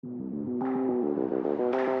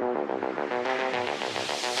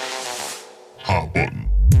Hot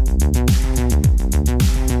Button.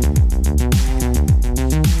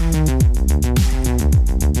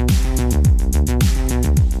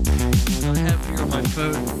 I have here on my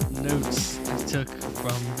phone notes I took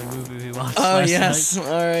from the movie we watched Oh, last yes. night.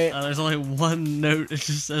 All right. There's only one note. It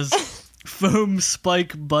just says foam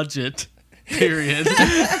spike budget. Period.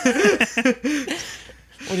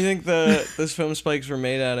 What do you think those foam spikes were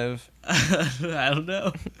made out of? I don't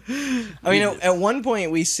know. I mean, at one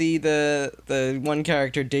point we see the one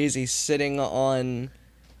character, Daisy, sitting on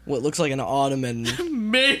what looks like an ottoman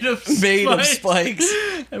Made of spikes.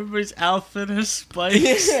 Everybody's outfit has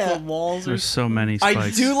spikes. Yeah. The walls are There's so many I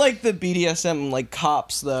spikes. do like the BDSM like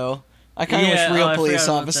cops though. I kind of Yeah, wish real I police forgot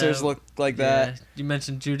about officers that. looked like Yeah, that. you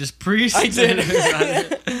mentioned Judas Priest. I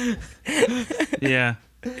did. Yeah.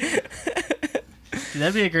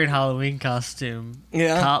 That'd be a great Halloween costume.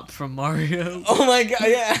 Yeah. Cop from Mario. Oh my god,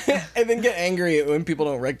 yeah. And then get angry when people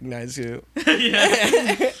don't recognize you.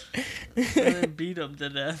 Yeah. And then beat him to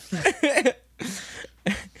death.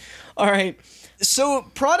 All right. So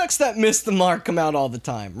products that miss the mark come out all the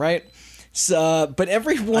time, right? So, but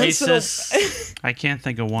every once ISIS. in I can't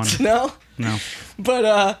think of one. a no, No.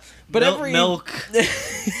 but every milk.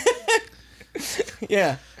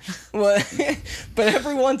 yeah. Well, but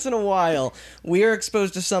every once in a while, we are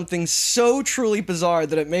exposed to something so truly bizarre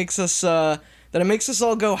that it makes us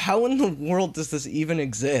all go, "How in the world does this even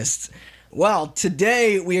exist?" Well,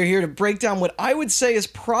 today we are here to break down what I would say is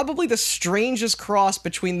probably the strangest cross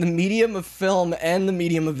between the medium of film and the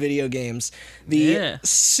medium of video games: the Yeah.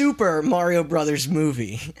 Super Mario Brothers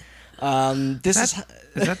movie. This Is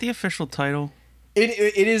that the official title?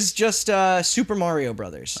 it is just Super Mario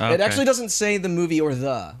Brothers. It Okay. actually doesn't say the movie or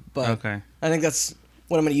the, but Okay. I think that's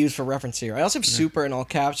what I'm going to use for reference here. I also have super in all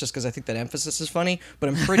caps just because I think that emphasis is funny, but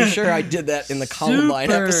I'm pretty sure I did that in the Columbine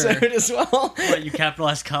Super. episode as well. What, you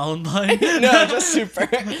capitalized Columbine? No, just super.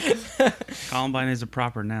 Columbine is a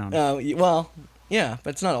proper noun. Well, yeah, but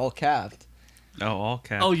it's not all capped. Oh, all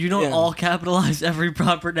caps. Oh, you don't Yeah. all capitalize every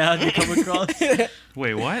proper noun you come across?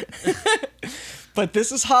 Wait, what? But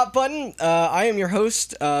this is Hot Button. I am your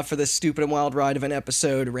host for this stupid and wild ride of an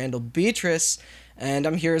episode, Randall Beatrice. And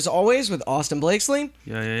I'm here as always with Austin Blakesley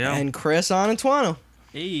Yeah. and Chris Anantuano.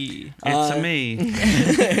 Hey. It's a me.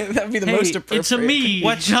 That'd be the most appropriate. It's a me,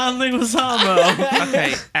 What? John Leguizamo.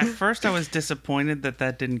 Okay, at first I was disappointed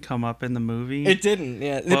that didn't come up in the movie. It didn't,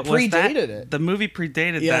 yeah. It But was that- predated it. The movie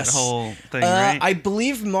predated Yes. that whole thing, right? I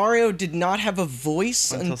believe Mario did not have a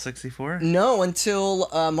voice Until 64? until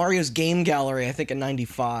Mario's Game Gallery, I think in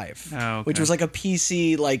 95. Oh, okay. Which was like a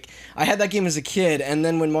PC, like, I had that game as a kid, and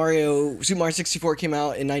then when Super Mario 64 came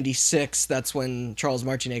out in 96, that's when Charles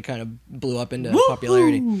Martinet kind of blew up into popularity.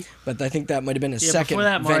 But I think that might have been his second before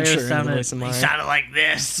that, Mario venture into the sounded, voice of he Mario. sounded like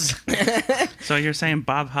this. So you're saying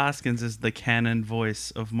Bob Hoskins is the canon voice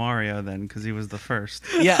of Mario then, because he was the first.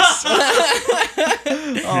 Yes.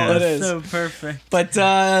 Oh, it is. so perfect. But,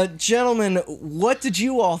 gentlemen, what did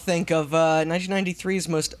you all think of 1993's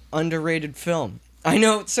most underrated film? I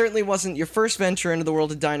know it certainly wasn't your first venture into the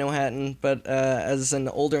world of Dino Hatton, but as an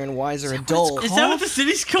older and wiser adult... Is that what the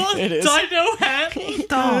city's called? It is. Dino Hatton?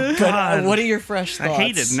 Oh, But God. what are your fresh thoughts? I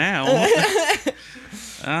hate it now.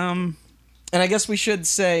 And I guess we should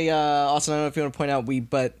say, Austin, I don't know if you want to point out,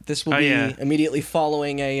 but this will be yeah. immediately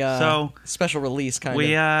following a So, special release kind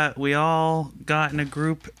we of. we all got in a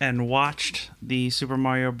group and watched the Super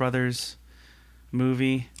Mario Brothers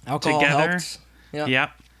movie Alcohol together. helped. Yeah.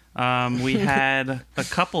 Yep. We had a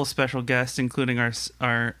couple of special guests, including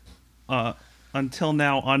our until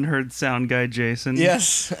now unheard sound guy Jason.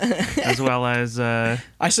 Yes. As well as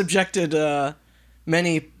I subjected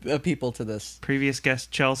many people to this. previous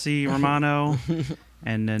guest Chelsea Romano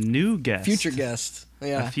and a new guest, Future guest.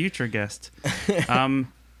 Yeah. a future guest,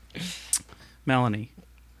 Melanie,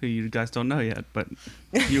 who you guys don't know yet, but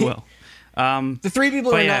you will. The three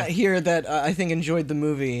people But are yeah. not here that I think enjoyed the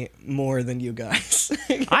movie more than you guys.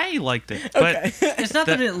 I liked it, but Okay. It's not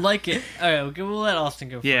that I didn't like it. All right, we'll let Austin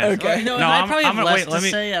go first. Yeah. Okay. Or, you know, No, I I'm- probably I'm have gonna- less wait, let to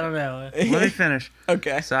me- say. I don't know. let me finish.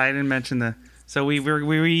 Okay. So I didn't mention the. So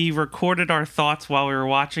we recorded our thoughts while we were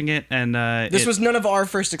watching it, and This was none of our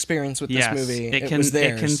first experience with yes, this movie. It can was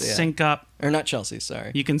theirs. it can yeah. sync up. Or not Chelsea,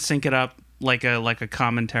 sorry. You can sync it up like a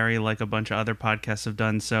commentary, like a bunch of other podcasts have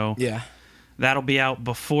done. So Yeah. that'll be out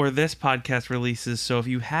before this podcast releases. So if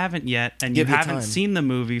you haven't yet and you Give you haven't time. seen the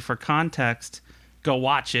movie, for context, go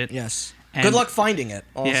watch it. Yes. And- Good luck finding it,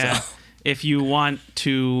 also. Yeah. If you want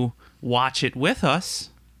to watch it with us,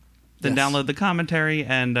 then Yes. download the commentary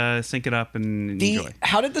and sync it up and enjoy.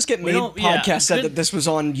 How did this get made? don't- yeah, Podcast said good- that this was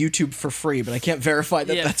on YouTube for free, but I can't verify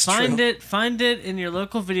that Yeah, that's find true. it in your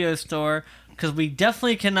local video store. because we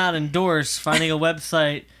definitely cannot endorse finding a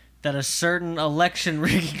website that a certain election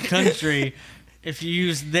rigging country, if you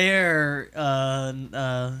use their,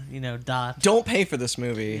 dot. Don't pay for this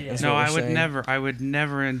movie. Yeah. is No, what I we're would saying. never. I would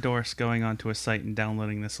never endorse going onto a site and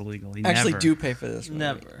downloading this illegally. Actually, never. do pay for this movie.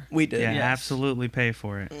 Never. We did. Yeah, Yes. absolutely pay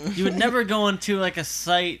for it. You would never go into like a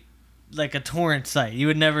site, like a torrent site. You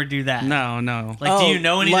would never do that. No, no. Like, do Oh, you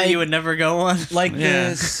know any that like- you would never go on? Like Yeah.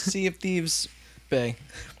 the Sea of Thieves Bay.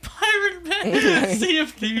 Pirate Bay. Sea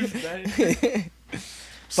of Thieves Bay.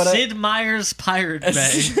 But Sid Meier's Pirate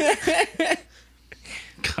Bay.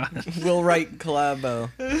 God, Will Wright collabo.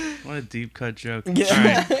 what a deep cut joke. Yeah. All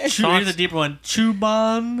right. Here's a Thoughts, deeper one.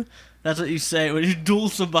 Chuban. That's what you say when you duel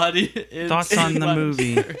somebody. in thoughts on the Chuban.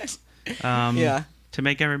 movie. Yeah. To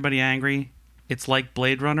make everybody angry, it's like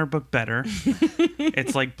Blade Runner, but better.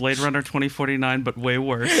 It's like Blade Runner 2049, but way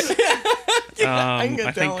worse. I can get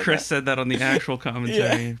I down think with Chris that. said that on the actual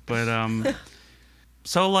commentary. But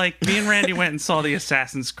so like me and Randy went and saw the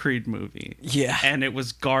Assassin's Creed movie, Yeah. and it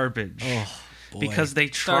was garbage Boy. because they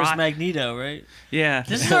Stars tried. Magneto, right? Yeah,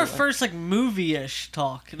 This is our first like movie-ish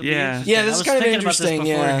talk. It'll be Yeah. interesting. Yeah, this I is was kind of thinking about this interesting,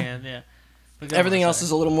 yeah. beforehand, yeah. But go Everything on, else sorry.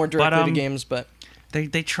 is a little more directly to games, but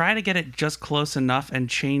they try to get it just close enough and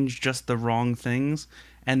change just the wrong things,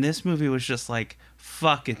 and this movie was just like,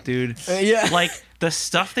 fuck it, dude. yeah. Like the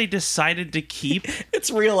stuff they decided to keep. it's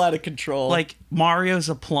real out of control. Like Mario's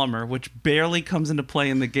a plumber, which barely comes into play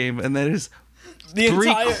in the game, and that is the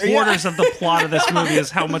three-quarters of the plot of this movie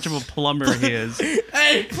is how much of a plumber he is.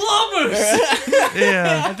 Hey, plumbers!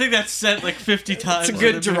 Yeah, I think that's said like 50 times. It's a in the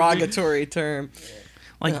good movie. derogatory term.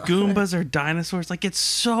 like Goombas or dinosaurs. Like it's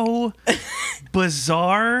so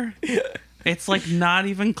bizarre. It's like not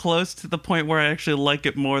even close to the point where I actually like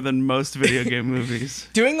it more than most video game movies.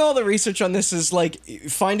 Doing all the research on this is like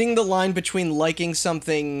finding the line between liking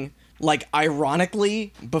something like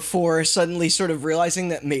ironically before suddenly sort of realizing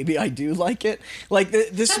that maybe I do like it. Like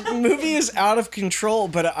this movie is out of control,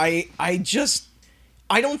 but I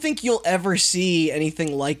don't think you'll ever see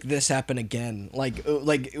anything like this happen again. Like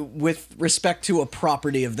with respect to a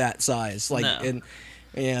property of that size. Like No.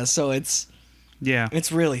 yeah, so it's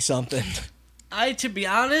really something. To be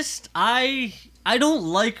honest, I don't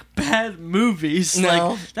like bad movies. No,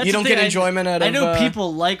 like, that's you the don't thing. get enjoyment out I of, know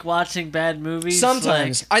people like watching bad movies.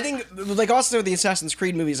 Sometimes. like- I think, like also with the Assassin's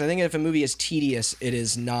Creed movies, I think if a movie is tedious, it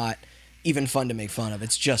is not even fun to make fun of.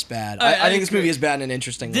 It's just bad. I think this agree. movie is bad in an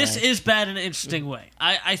interesting This way. is bad in an interesting way.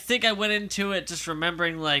 I think I went into it just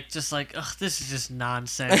remembering ugh, this is just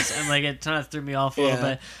nonsense, and like it kind of threw me off a little Yeah.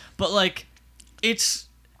 bit. But like, it's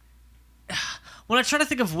when I try to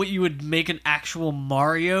think of what you would make an actual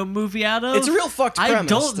Mario movie out of, It's a real fucked I premise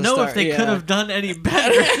don't to know start, if they yeah. could have done any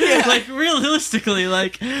better. Like realistically,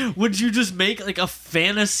 like would you just make like a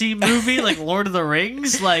fantasy movie like Lord of the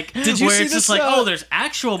Rings, like Did you where see it's this, just like uh, oh there's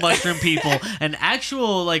actual mushroom people and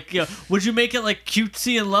actual like would you make it like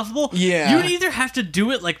cutesy and lovable? Yeah. You'd either have to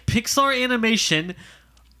do it like Pixar animation.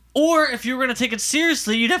 Or if you were going to take it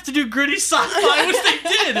seriously, you'd have to do gritty sci-fi, which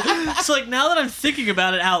they did. So, like, now that I'm thinking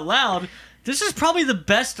about it out loud, this is probably the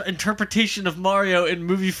best interpretation of Mario in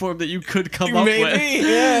movie form that you could come up with. Maybe,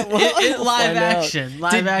 yeah. Well, In we'll live find out. action.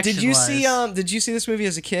 Live action. Did you see Did you see this movie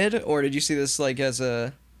as a kid, or did you see this like as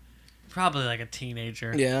a? Probably like a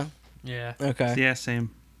teenager. Yeah. Yeah. Okay. Yeah,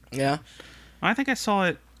 same. Yeah. I think I saw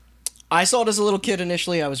it. I saw it as a little kid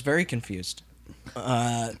initially. I was very confused.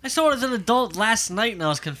 I saw it as an adult last night and I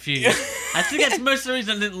was confused. I think that's most of the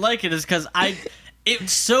reason I didn't like it is because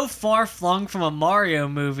it's so far flung from a Mario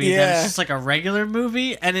movie that Yeah. it's just like a regular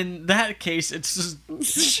movie, and in that case, it's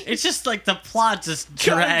just like the plot just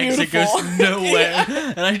drags. It goes beautiful. nowhere,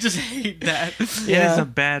 and I just hate that. It is Yeah. a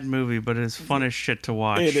bad movie, but it's fun as shit to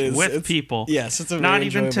watch It is. with It's- people. Yes, it's a not very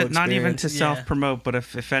even to enjoyable not even to experience. self promote, but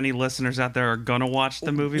if any listeners out there are gonna watch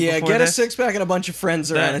the movie, Yeah, before get a this, 6-pack and a bunch of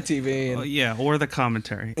friends around a That- TV. And, yeah, or the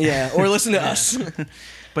commentary. yeah, or listen to us.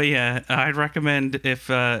 But yeah, I'd recommend if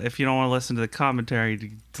you don't want to listen to the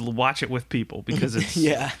commentary to watch it with people because it's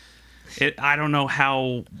Yeah. I don't know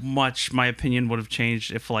how much my opinion would have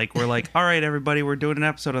changed if like we're like, all right, everybody, we're doing an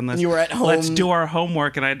episode on this. You were at Let's home. do our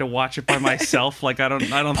homework, and I had to watch it by myself. Like I don't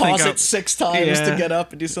Pause think it 6 times to Yeah. get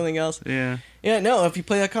up and do something else. Yeah, Yeah, no, if you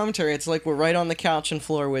play that commentary, it's like we're right on the couch and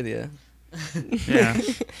floor with you. yeah.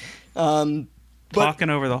 But- Talking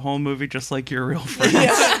over the whole movie just like your real friends.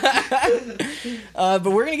 But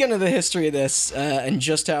we're going to get into the history of this and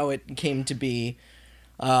just how it came to be.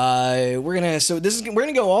 We're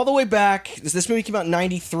gonna go all the way back. This movie came out in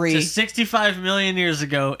 '93. To 65 million years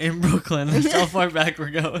ago in Brooklyn. That's how far back we're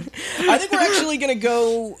going. I think we're actually gonna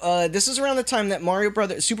go. This is around the time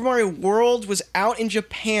that Super Mario World was out in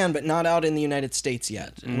Japan, but not out in the United States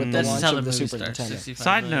yet. With the This is launch how of the the movie Super starts. Nintendo. 65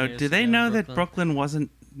 Side million note, years do they ago know in that Brooklyn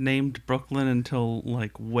wasn't named Brooklyn until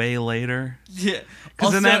like way later? Yeah.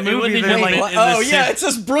 'Cause in that it wouldn't movie, even they're have like- been What? in the Oh yeah, same- it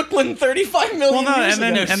says Brooklyn 35 million Well, no, years and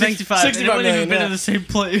then- ago. No, and then 65. 65 It wouldn't even million, been yeah. in the same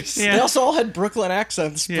place. Yeah. They also all had Brooklyn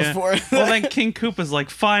accents before. Well, then King Koopa's like,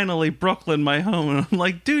 finally, Brooklyn, my home. And I'm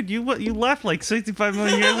like, dude, you left like 65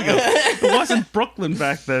 million years ago. It wasn't Brooklyn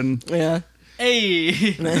back then. Yeah. Hey,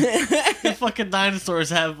 the fucking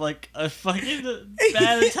dinosaurs have like a fucking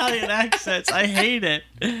bad Italian accents. I hate it.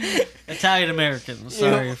 Italian Americans.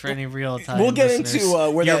 Sorry for any real Italian. We'll get listeners.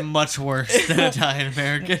 into, where you're that- much worse than Italian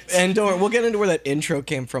Americans. And we'll get into where that intro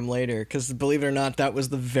came from later, because believe it or not, that was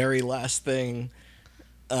the very last thing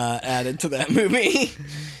added to that movie.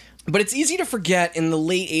 But it's easy to forget in the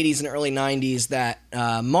late 80s and early 90s that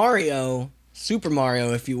Mario, Super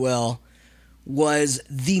Mario, if you will, was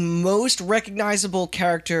the most recognizable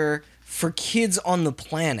character for kids on the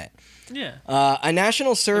planet. Yeah. A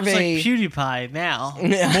national It's survey... like PewDiePie now.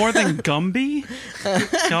 More than Gumby?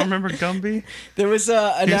 Y'all remember Gumby? There was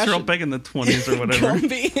a He was national... real big in the 20s or whatever.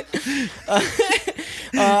 Gumby.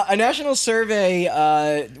 A national survey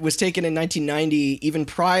was taken in 1990, even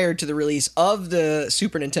prior to the release of the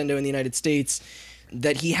Super Nintendo in the United States,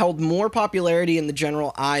 that he held more popularity in the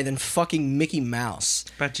general eye than fucking Mickey Mouse.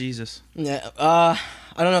 About Jesus. Yeah, I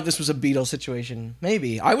don't know if this was a Beatles situation.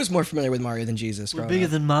 Maybe. I was more familiar with Mario than Jesus. We're growing bigger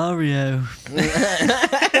up. than Mario.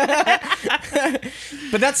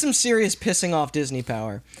 But that's some serious pissing off Disney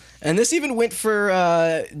power. And this even went for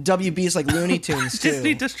WB's like Looney Tunes too.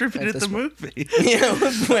 Disney at distributed this the point. movie.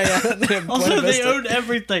 Yeah, Also, Buena they Vista. own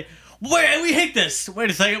everything. Wait, we hate this. Wait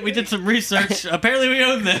a second, we did some research. Apparently, we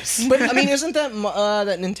own this. But I mean, isn't that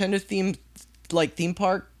that Nintendo themed like theme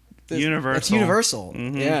park? Universal. It's Universal.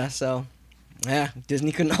 Mhm. Yeah, so yeah,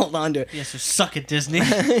 Disney couldn't hold on to it. Yeah, so suck it, Disney.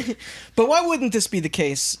 But why wouldn't this be the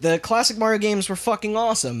case? The classic Mario games were fucking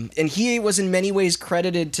awesome, and he was in many ways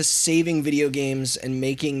credited to saving video games and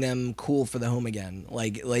making them cool for the home again.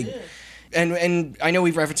 And I know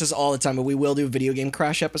we've referenced this all the time, but we will do a video game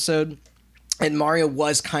crash episode. And Mario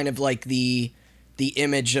was kind of like the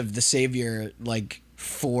image of the savior, like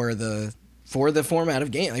for the format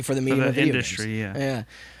of game, like for the medium the of video industry, games. yeah. Yeah.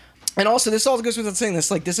 And also, this all goes without saying.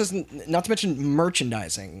 This isn't, not to mention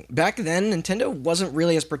merchandising. Back then, Nintendo wasn't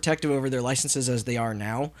really as protective over their licenses as they are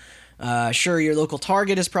now. Sure, your local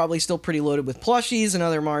Target is probably still pretty loaded with plushies and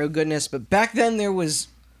other Mario goodness, but back then there was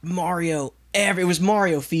Mario. It was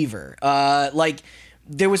Mario fever.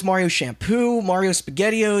 There was Mario shampoo, Mario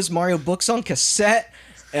SpaghettiOs, Mario books on cassette.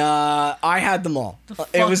 I had them all.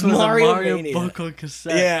 It was Fuck with a Mario Mario Mania. book on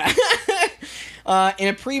cassette. Yeah. In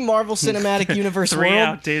a pre-Marvel Cinematic Universe Three world,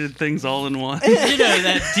 outdated things all in one. You know,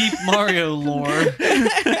 that deep Mario lore.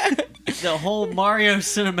 The whole Mario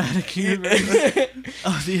cinematic universe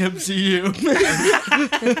of the MCU.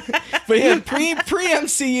 but yeah,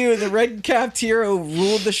 pre-MCU, the red-capped hero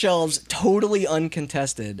ruled the shelves, totally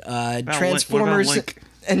uncontested. Transformers what about Link?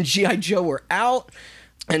 and G.I. Joe were out,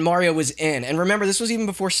 and Mario was in. And remember, this was even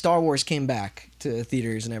before Star Wars came back to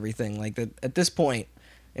theaters and everything. Like at this point,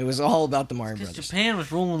 it was all about the Mario Brothers. Japan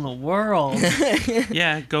was ruling the world.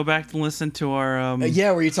 Yeah, go back and listen to our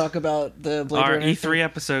Yeah, where you talk about the Blade our Runner E3 thing.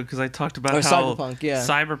 episode, because I talked about Oh, how Cyberpunk, yeah.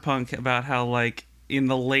 Cyberpunk, about how like in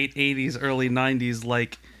the late 80s, early 90s,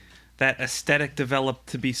 like that aesthetic developed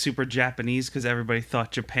to be super Japanese because everybody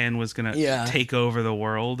thought Japan was gonna Yeah. take over the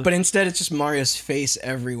world. But instead, it's just Mario's face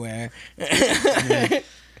everywhere.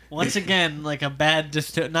 Once again, like a bad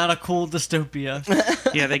not a cool dystopia.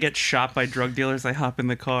 Yeah, they get shot by drug dealers. They hop in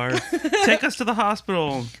the car. Take us to the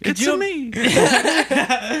hospital. It's you- to me.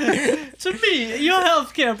 To me, your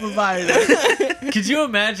healthcare provider. Could you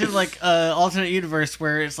imagine like an alternate universe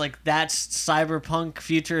where it's like that's cyberpunk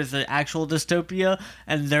future is the actual dystopia,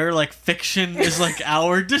 and their like fiction is like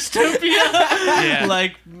our dystopia? Yeah.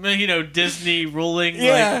 Like, you know, Disney ruling.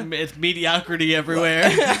 Yeah. Like it's mediocrity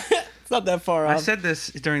everywhere. It's not that far I off. said this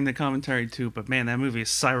during the commentary too, but man, that movie is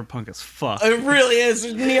cyberpunk as fuck. It really is.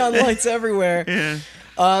 There's neon lights everywhere. Yeah.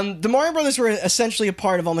 The Mario Brothers were essentially a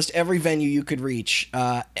part of almost every venue you could reach.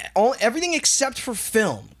 Everything except for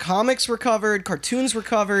film. Comics were covered, cartoons were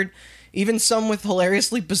covered, even some with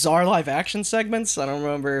hilariously bizarre live action segments. I don't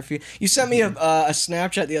remember if you sent me a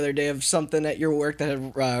Snapchat the other day of something at your work that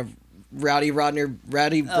had Rodney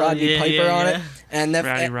Piper on it, yeah. and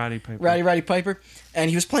that Roddy Piper. Roddy Piper, and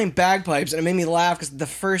he was playing bagpipes, and it made me laugh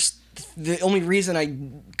because the only reason I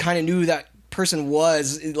kind of knew that person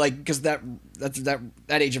was, like, because that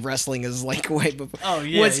age of wrestling is like way before. Oh,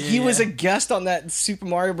 yeah, Was yeah, he was yeah. a guest on that Super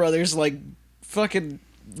Mario Brothers like fucking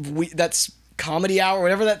that's comedy hour,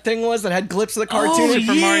 whatever that thing was that had clips of the cartoon. Oh,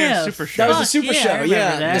 Super yeah. Mario Super Show. That was a Fuck, Super yeah, I Show, remember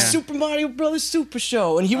yeah, that. the Super Mario Brothers Super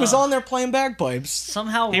Show, and he was on there playing bagpipes.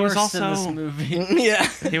 Somehow He was worse than this also- movie. Yeah,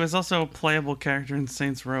 He was also a playable character in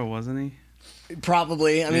Saints Row, wasn't he?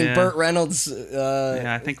 probably. I mean, Yeah. Burt Reynolds.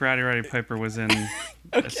 Yeah, I think Roddy Piper was in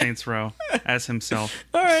Saints Row as himself.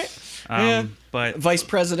 All right, yeah. But Vice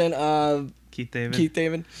President Keith David. Keith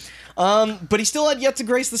David. But he still had yet to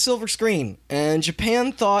grace the silver screen, and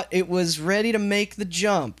Japan thought it was ready to make the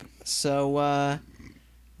jump. So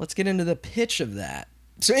let's get into the pitch of that.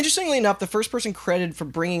 So interestingly enough, the first person credited for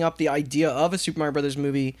bringing up the idea of a Super Mario Brothers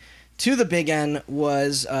movie to the Big N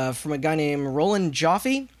was from a guy named Roland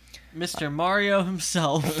Joffe. Mr. Mario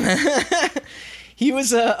himself. He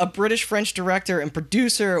was a British-French director and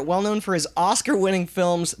producer, well known for his Oscar-winning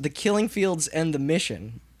films The Killing Fields and The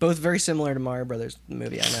Mission. Both very similar to Mario Brothers, the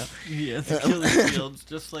movie, I know. Yeah, the Killing Fields,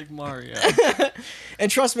 just like Mario. And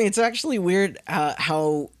trust me, it's actually weird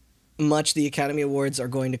how much the Academy Awards are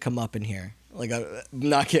going to come up in here. Like, I'm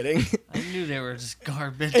not kidding. I knew they were just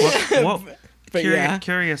garbage. What, But yeah.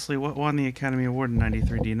 Curiously, what won the Academy Award in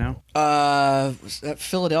 '93? Do you know? Was that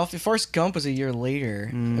Philadelphia? Forrest Gump was a year later.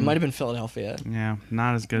 It might have been Philadelphia. Yeah,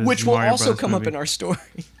 not as good as Which the will Mario also Brothers come up movie. in our story.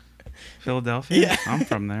 Philadelphia? Yeah. I'm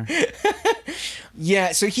from there.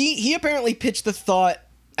 Yeah, so he apparently pitched the thought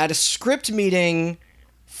at a script meeting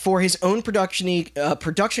for his own production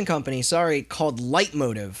company, called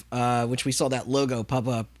Lightmotive, which we saw that logo pop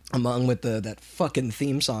up along with that fucking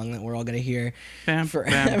theme song that we're all gonna hear Bam,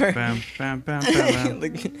 forever. bam, bam, bam, bam, bam.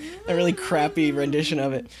 Like, a really crappy rendition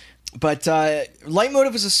of it. But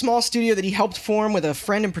Lightmotive was a small studio that he helped form with a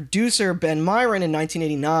friend and producer, Ben Myron, in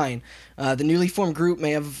 1989. The newly formed group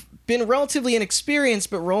may have been relatively inexperienced,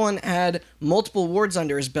 but Roland had multiple awards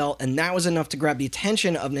under his belt, and that was enough to grab the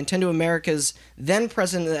attention of Nintendo America's then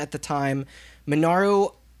president at the time,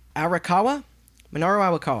 Minoru Arakawa?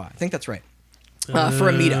 I think that's right. For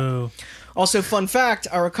a meetup. Also, fun fact,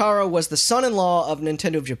 Arakawa was the son-in-law of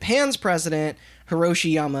Nintendo of Japan's president,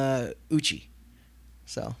 Hiroshi Yamauchi.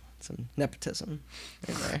 So, some nepotism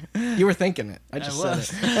in there. You were thinking it. I just said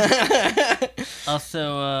it.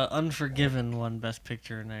 Also, Unforgiven won Best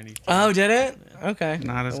Picture in '92. Oh, did it? Okay.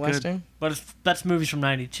 Not as A good. Western? But that's movies from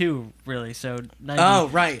 '92, really. So 90, Oh,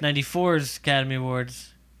 right. 94's Academy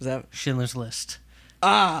Awards, Is that... Schindler's List.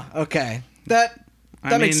 Ah, okay. That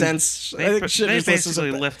makes sense. I They, think they Schindler's List is a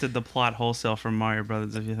basically bit- lifted the plot wholesale from Mario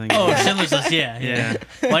Brothers, if you think Oh, about it. Schindler's List, yeah. Yeah.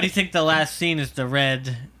 Why do you think the last scene is the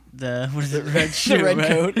red? What is it? Red shoe. the red right?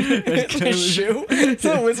 coat. The shoe. It's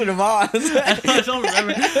the Wizard of Oz. I don't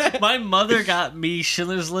remember. My mother got me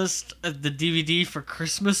Schindler's List, the DVD, for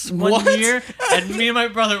Christmas one What? year, and me and my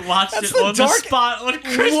brother watched That's it the on dark- the spot on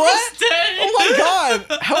Christmas What? Day. Oh my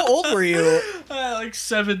god. How old were you? Like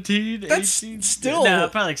 17, That's 18. still- No,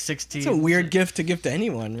 probably like 16. It's a weird gift to give to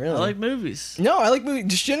anyone, really. I like movies. No, I like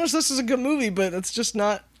movies. Schindler's List is a good movie, but it's just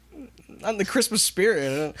not in the Christmas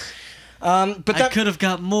spirit. But I that could have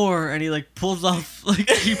got more, and he like pulls off like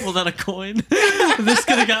people out a coin. This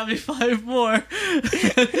could have got me 5 more.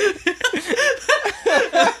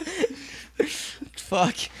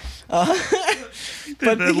 fuck.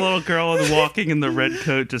 But the little girl walking in the red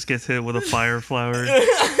coat just gets hit with a fire flower.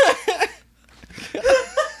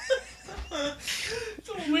 It's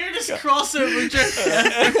the weirdest crossover joke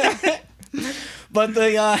ever. But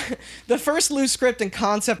the first loose script and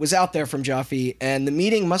concept was out there from Jaffe, and the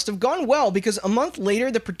meeting must have gone well because a month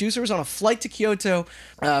later, the producer was on a flight to Kyoto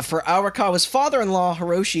for Arakawa's father-in-law,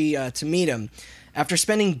 Hiroshi, to meet him. After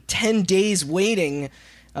spending 10 days waiting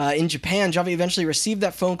in Japan, Jaffe eventually received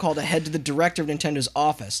that phone call to head to the director of Nintendo's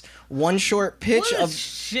office. One short pitch What of...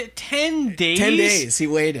 shit? 10 days? 10 days he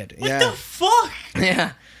waited. What yeah. the fuck?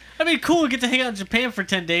 Yeah. I mean, cool. We get to hang out in Japan for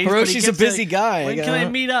 10 days. but he Hiroshi's a gets to, busy guy, When you can I know?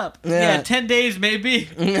 meet up? Yeah. Yeah, 10 days maybe.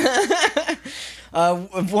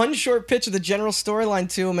 One short pitch of the general storyline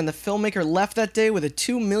to him, and the filmmaker left that day with a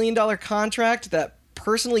 $2 million contract that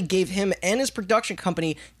personally gave him and his production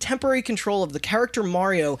company temporary control of the character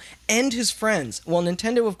Mario and his friends, while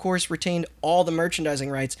Nintendo, of course, retained all the merchandising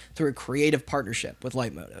rights through a creative partnership with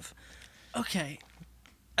Lightmotive. Okay.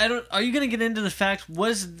 Are you gonna get into the fact,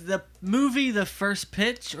 was the movie the first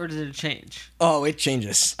pitch, or did it change? Oh, it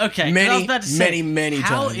changes. Okay, 'cause I was many, about to say, many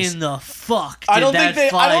how times. in the fuck did I don't that think they.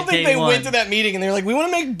 fly I don't think day they one? went to that meeting and they were like, "We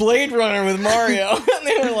want to make Blade Runner with Mario," and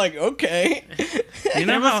they were like, "Okay." You There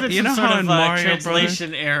know must how have been you know some sort how of in Mario Brothers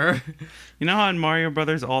translation error. You know how in Mario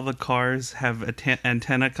Brothers all the cars have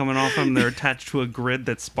antenna coming off them? They're attached to a grid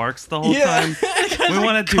that sparks the whole time. We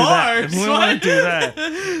want to do that. We want to do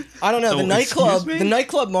that. I don't know. Oh, The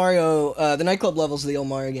nightclub levels of the old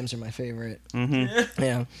Mario games are my favorite. Mm-hmm.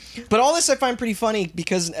 Yeah. But all this I find pretty funny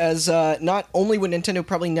because as not only would Nintendo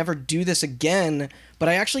probably never do this again, but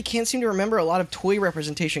I actually can't seem to remember a lot of toy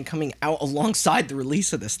representation coming out alongside the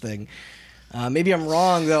release of this thing. Maybe I'm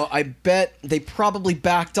wrong, though. I bet they probably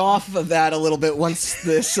backed off of that a little bit once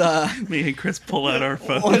this... Me and Chris pull out our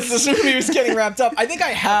phones. Once this movie was getting wrapped up. I think I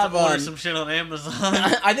have... Order some shit on Amazon.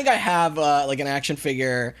 I think I have, like, an action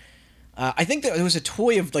figure... I think that there was a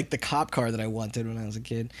toy of, like, the cop car that I wanted when I was a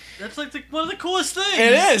kid. That's, like, one of the coolest things.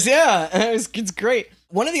 It is, yeah. It's great.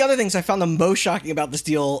 One of the other things I found the most shocking about this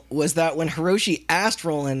deal was that when Hiroshi asked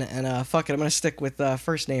Roland, and fuck it, I'm going to stick with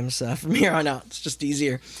first names from here on out. It's just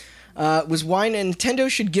easier. Was why Nintendo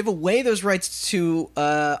should give away those rights to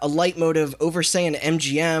a light motive over, say, an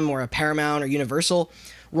MGM or a Paramount or Universal.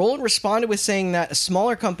 Roland responded with saying that a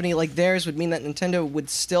smaller company like theirs would mean that Nintendo would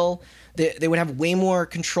still... They would have way more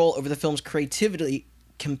control over the film's creativity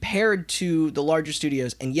compared to the larger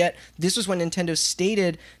studios, and yet this was when Nintendo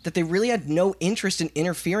stated that they really had no interest in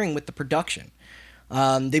interfering with the production.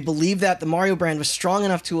 They believed that the Mario brand was strong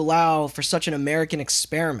enough to allow for such an American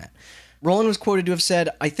experiment. Roland was quoted to have said,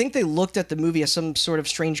 "I think they looked at the movie as some sort of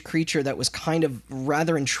strange creature that was kind of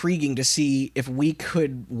rather intriguing to see if we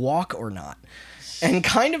could walk or not." And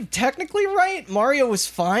kind of technically right, Mario was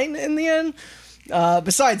fine in the end.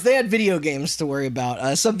 Besides, they had video games to worry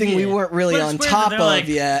about, something we weren't really on top of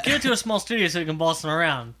yet. Give it to a small studio so we can boss them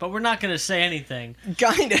around, but we're not going to say anything.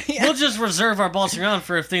 Kinda, yeah. We'll just reserve our bossing around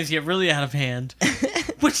for if things get really out of hand.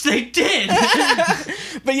 Which they did!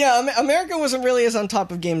 But yeah, America wasn't really as on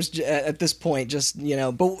top of games at this point, just, you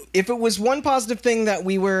know. But if it was one positive thing that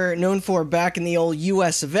we were known for back in the old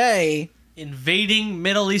US of A... invading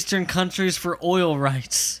Middle Eastern countries for oil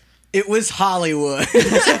rights. It was Hollywood.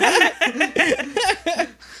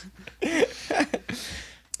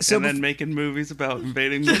 And then making movies about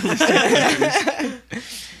invading Middle Eastern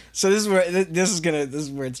countries. So this is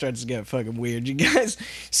where it starts to get fucking weird, you guys.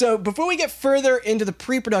 So before we get further into the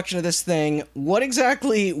pre-production of this thing, what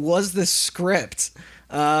exactly was the script?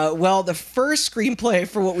 Well, the first screenplay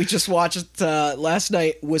for what we just watched last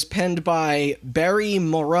night was penned by Barry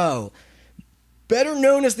Moreau, better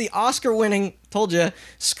known as the Oscar-winning, told you,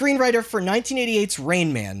 screenwriter for 1988's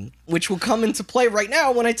Rain Man, which will come into play right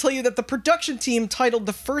now when I tell you that the production team titled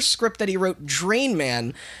the first script that he wrote Drain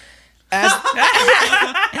Man, as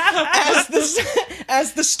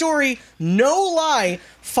the story, no lie,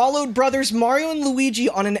 followed brothers Mario and Luigi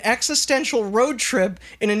on an existential road trip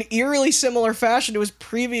in an eerily similar fashion to his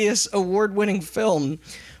previous award-winning film.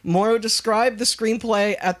 Morrow described the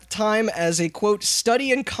screenplay at the time as a, quote,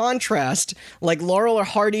 study in contrast, like Laurel or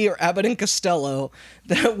Hardy or Abbott and Costello,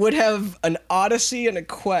 that would have an odyssey and a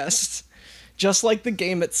quest, just like the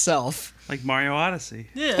game itself. Like Mario Odyssey.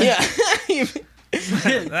 Yeah.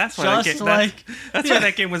 That's why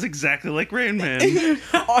that game was exactly like Rain Man.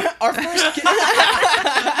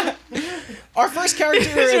 Our first character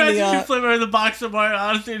in the... You flip over the box of Mario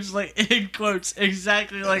Odyssey and just like, in quotes,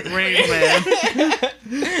 exactly like Rain Man.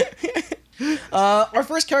 Our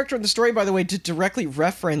first character in the story, by the way, did directly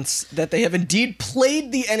reference that they have indeed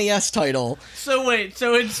played the NES title. So wait,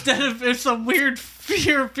 so instead of some weird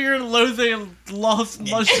fear and loathing lost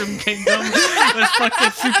mushroom kingdom was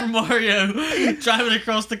fucking Super Mario driving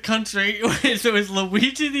across the country. So is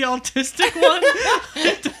Luigi the autistic one?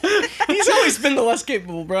 He's always been the less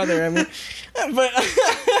capable brother, I mean. But...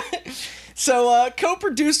 So,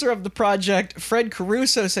 co-producer of the project, Fred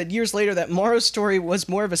Caruso, said years later that Morrow's story was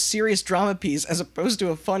more of a serious drama piece as opposed to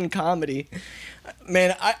a fun comedy.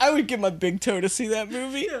 Man, I would give my big toe to see that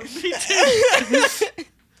movie. Yeah, me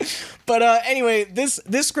too. But anyway, this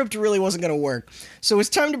script really wasn't going to work. So it's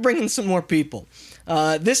time to bring in some more people.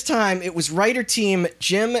 This time, it was writer team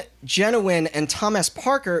Jim Genowin and Thomas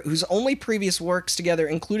Parker, whose only previous works together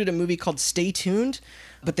included a movie called Stay Tuned,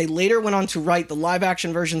 but they later went on to write the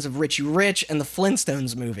live-action versions of Richie Rich and the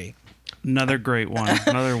Flintstones movie. Another great one.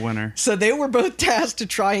 Another winner. So they were both tasked to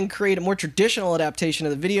try and create a more traditional adaptation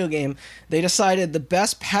of the video game. They decided the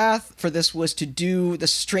best path for this was to do the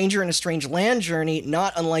Stranger in a Strange Land journey,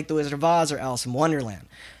 not unlike The Wizard of Oz or Alice in Wonderland.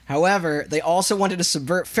 However, they also wanted to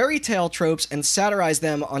subvert fairy tale tropes and satirize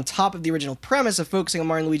them on top of the original premise of focusing on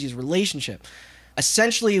Mario and Luigi's relationship.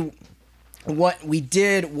 Essentially, what we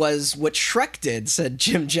did was what Shrek did, said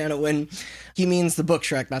Jim Genowin. He means the book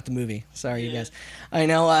Shrek, not the movie. Sorry, you guys. I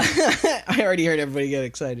know, I already heard everybody get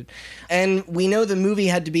excited. And we know the movie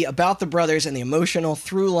had to be about the brothers, and the emotional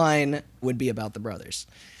through line would be about the brothers.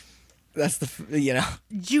 That's the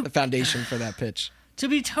You, the foundation for that pitch. to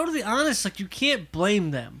be totally honest, like, you can't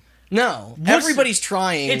blame them. No, What's- everybody's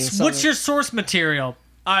trying. It's something. what's your source material?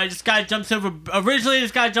 All right, this guy jumps over. Originally,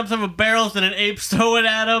 this guy jumps over barrels and an ape's throwing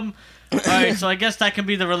at him. All right, so I guess that can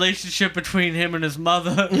be the relationship between him and his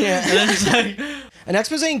mother. Yeah. And then it's like, An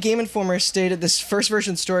expose in Game Informer stated this first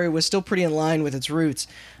version story was still pretty in line with its roots.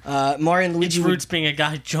 Mario and its Luigi. roots being a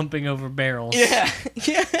guy jumping over barrels. Yeah,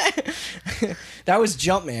 yeah. That was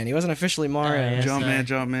Jumpman. He wasn't officially Mario. Yeah.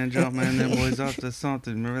 Jumpman, them boys up to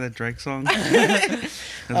something. Remember that Drake song?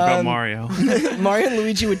 It's about Mario. Mario and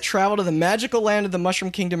Luigi would travel to the magical land of the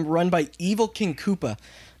Mushroom Kingdom run by evil King Koopa.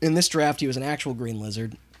 In this draft, he was an actual green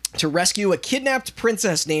lizard. To rescue a kidnapped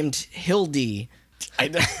princess named Hildy.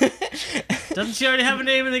 Doesn't she already have a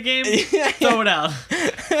name in the game? Throw it out.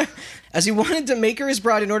 As he wanted to make her his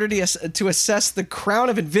bride in order to assess the crown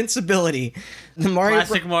of invincibility. The Mario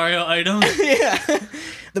Classic Mario item. Yeah.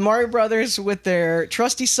 The Mario Brothers, with their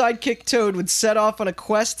trusty sidekick Toad, would set off on a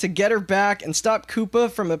quest to get her back and stop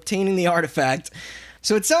Koopa from obtaining the artifact.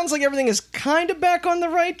 So it sounds like everything is kind of back on the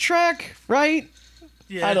right track, right?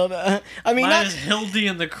 Yeah. I don't know. I mean, Mine not, is Hildy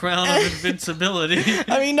and the Crown of Invincibility.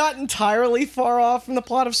 I mean, not entirely far off from the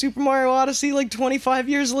plot of Super Mario Odyssey, like 25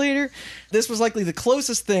 years later. This was likely the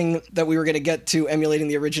closest thing that we were going to get to emulating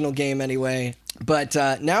the original game anyway. But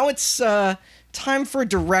now it's time for a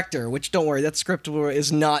director, which, don't worry, that script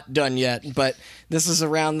is not done yet. But this is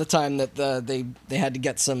around the time that they had to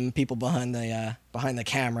get some people behind the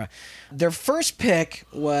camera. Their first pick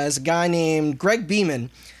was a guy named Greg Beeman,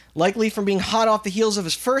 likely from being hot off the heels of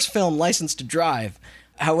his first film, License to Drive.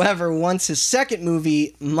 However, once his second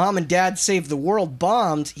movie, Mom and Dad Save the World,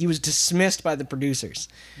 bombed, he was dismissed by the producers.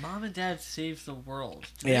 Mom and Dad Save the World.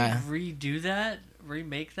 Did Yeah. they redo that?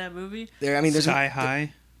 Remake that movie? There's Sky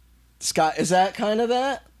High. Scott, is that kind of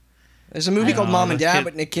that? There's a movie called No, Mom the and Dad kid-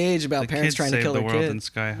 with Nick Cage about The parents kids trying to saved kill the their world in kid.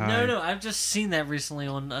 Sky High. No, I've just seen that recently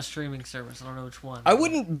on a streaming service. I don't know which one. I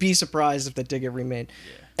wouldn't be surprised if that did get remade.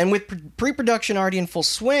 And with pre-production already in full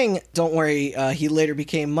swing, don't worry, he later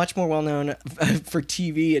became much more well-known for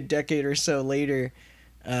TV a decade or so later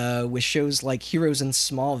with shows like Heroes in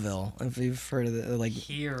Smallville, if you've heard of the, like...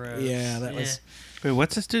 Heroes. Yeah, that was Wait,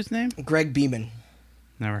 what's this dude's name? Greg Beeman.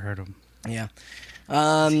 Never heard of him. Yeah.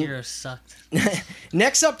 Heroes sucked.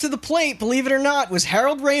 Next up to the plate, believe it or not, was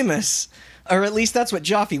Harold Ramis. Or at least that's what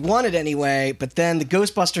Jaffe wanted anyway, but then the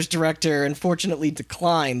Ghostbusters director unfortunately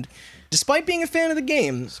declined, despite being a fan of the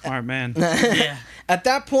game. Smart man. Yeah. At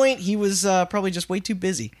that point, he was probably just way too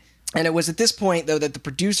busy. And it was at this point, though, that the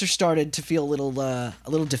producer started to feel a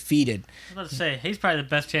little defeated. I was about to say, he's probably the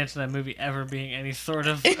best chance of that movie ever being any sort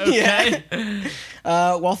of okay.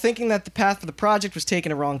 While thinking that the path for the project was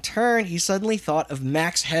taking a wrong turn, he suddenly thought of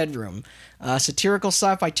Max Headroom, a satirical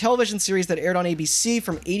sci-fi television series that aired on ABC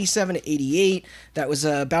from 87 to 88 that was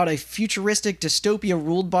about a futuristic dystopia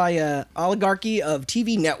ruled by an oligarchy of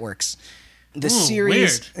TV networks. The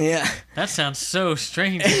series, weird. yeah, That sounds so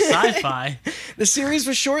strange and sci-fi. the series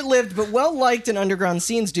was short-lived but well-liked in underground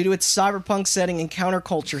scenes due to its cyberpunk setting and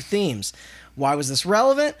counterculture themes. Why was this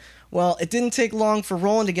relevant? Well, it didn't take long for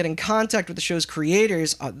Roland to get in contact with the show's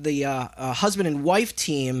creators, the husband and wife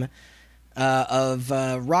team of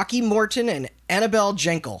Rocky Morton and Annabelle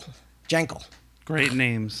Jankel. Great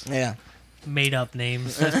names. Yeah. Made up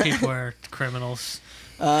names. Those people are criminals.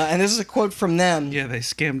 And this is a quote from them. Yeah, they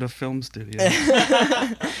scammed a film studio.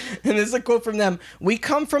 And this is a quote from them. "We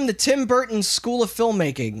come from the Tim Burton School of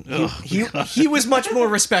Filmmaking. He was much more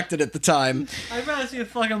respected at the time." I'd rather see a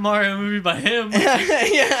fucking Mario movie by him.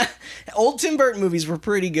 Yeah. Old Tim Burton movies were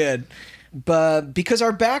pretty good. But because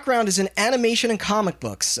our background is in animation and comic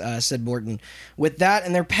books, said Morton. With that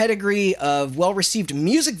and their pedigree of well-received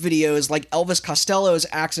music videos like Elvis Costello's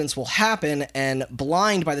Accidents Will Happen and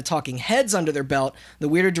Blind by the Talking Heads under their belt, the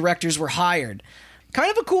weirder directors were hired. Kind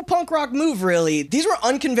of a cool punk rock move, really. These were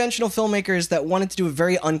unconventional filmmakers that wanted to do a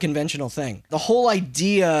very unconventional thing. The whole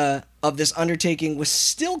idea of this undertaking was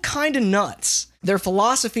still kind of nuts. Their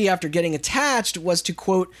philosophy after getting attached was to,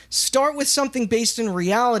 quote, start with something based in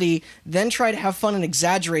reality, then try to have fun and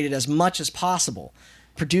exaggerate it as much as possible.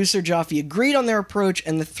 Producer Jaffe agreed on their approach,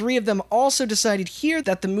 and the three of them also decided here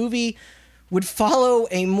that the movie would follow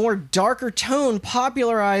a more darker tone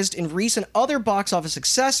popularized in recent other box office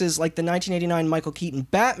successes like the 1989 Michael Keaton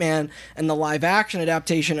Batman and the live-action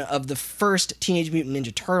adaptation of the first Teenage Mutant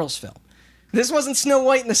Ninja Turtles film. This wasn't Snow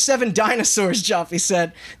White and the Seven Dinosaurs, Jaffe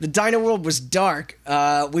said. The Dino World was dark.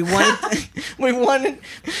 We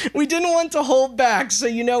didn't want to hold back. So,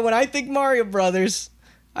 when I think Mario Brothers,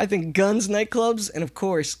 I think guns, nightclubs, and of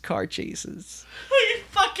course, car chases. You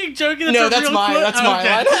fucking fucking joking? No, a that's real mine. quote? That's my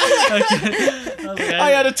line. Okay.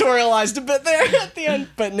 I editorialized a bit there at the end,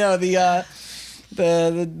 but no, the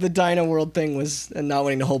Dino World thing was, and not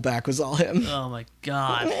wanting to hold back was all him. Oh my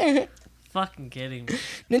god. Fucking kidding me.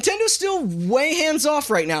 Nintendo's still way hands off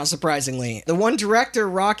right now, surprisingly. The one director,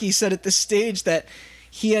 Rocky, said at this stage that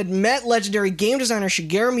he had met legendary game designer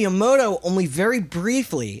Shigeru Miyamoto only very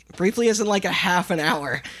briefly. Briefly as in like a half an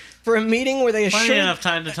hour. For a meeting where they Plenty assured... enough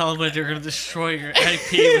time to tell them that you're going to destroy your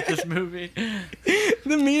IP with this movie.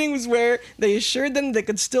 The meeting was where they assured them they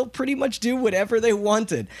could still pretty much do whatever they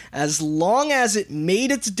wanted, as long as it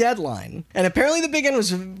made its deadline. And apparently the Big N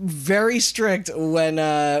was very strict when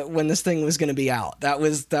this thing was going to be out. That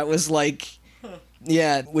was like...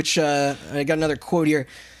 Yeah, which, I got another quote here.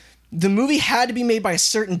 The movie had to be made by a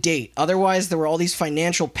certain date, otherwise there were all these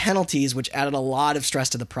financial penalties which added a lot of stress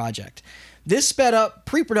to the project. This sped up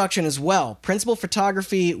pre-production as well. Principal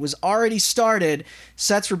photography was already started,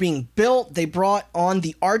 sets were being built, they brought on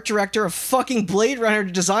the art director of fucking Blade Runner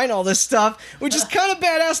to design all this stuff, which is kind of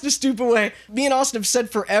badass in a stupid way. Me and Austin have said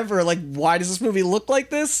forever, like, why does this movie look like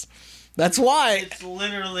this? That's why. It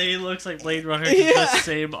literally looks like Blade Runner, the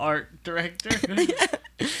same art director.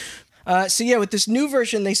 So yeah, with this new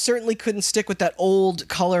version, they certainly couldn't stick with that old,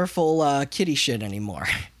 colorful kitty shit anymore.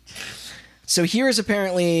 So here is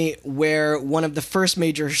apparently where one of the first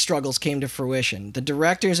major struggles came to fruition. The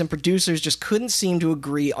directors and producers just couldn't seem to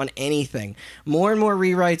agree on anything. More and more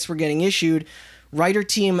rewrites were getting issued. Writer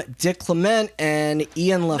team Dick Clement and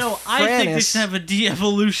Ian LaFrancis... No, I think they should have a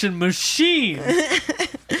de-evolution machine.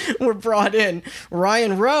 were brought in.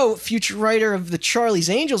 Ryan Rowe, future writer of the Charlie's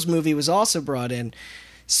Angels movie, was also brought in.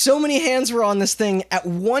 So many hands were on this thing. At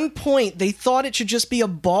one point, they thought it should just be a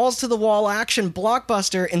balls-to-the-wall action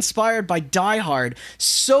blockbuster inspired by Die Hard.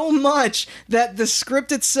 So much that the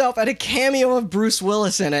script itself had a cameo of Bruce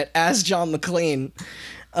Willis in it as John McClane.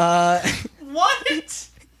 What?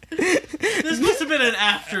 This must have been an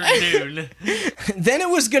afternoon. Then it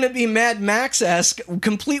was going to be Mad Max-esque,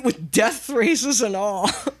 complete with death races and all.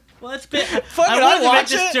 Well, it's been. Fuck I it, wanted to make watch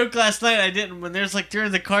this it. joke last night. I didn't. When there's like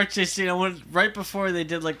during the car chase scene, I went right before they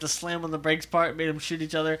did like the slam on the brakes part, made them shoot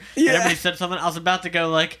each other. Yeah. And everybody said something. I was about to go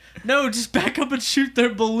like, no, just back up and shoot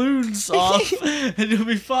their balloons off, and you'll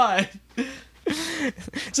be fine.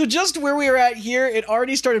 So just where we were at here, it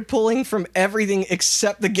already started pulling from everything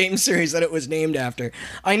except the game series that it was named after.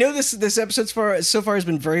 I know this episode so far has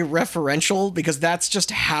been very referential because that's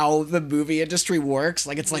just how the movie industry works.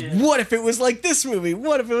 Like, it's like, what if it was like this movie?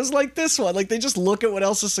 What if it was like this one? Like, they just look at what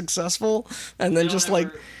else is successful and then just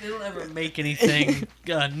like... They don't ever make anything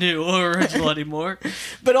new or original anymore.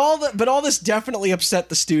 But all this definitely upset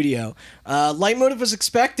the studio. Leitmotiv was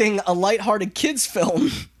expecting a lighthearted kids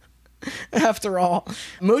film. After all,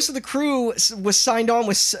 most of the crew was signed on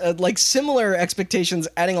with like similar expectations,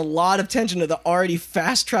 adding a lot of tension to the already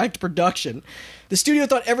fast-tracked production. The studio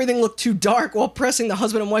thought everything looked too dark while pressing the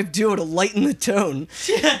husband and wife duo to lighten the tone.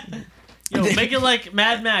 Yo, make it like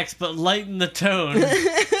Mad Max, but lighten the tone.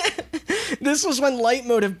 This was when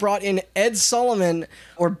Leitmotiv brought in Ed Solomon,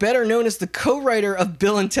 or better known as the co-writer of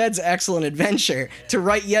Bill and Ted's Excellent Adventure, to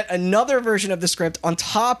write yet another version of the script on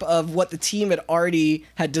top of what the team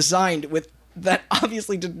had designed, with that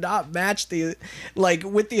obviously did not match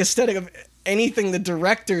with the aesthetic of anything the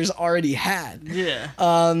directors already had. Yeah.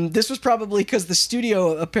 This was probably because the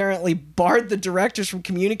studio apparently barred the directors from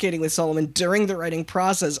communicating with Solomon during the writing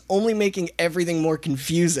process, only making everything more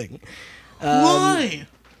confusing. Why?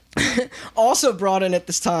 Also brought in at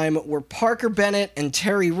this time were Parker Bennett and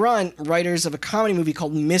Terry Runt, writers of a comedy movie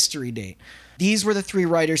called Mystery Date. These were the three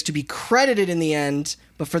writers to be credited in the end,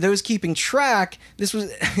 but for those keeping track, this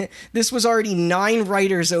was already 9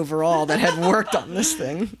 writers overall that had worked on this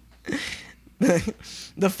thing.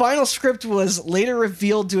 The final script was later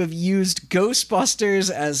revealed to have used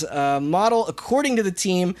Ghostbusters as a model. According to the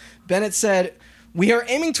team, Bennett said, "We are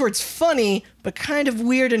aiming towards funny, but kind of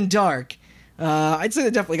weird and dark." I'd say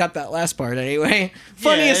they definitely got that last part anyway.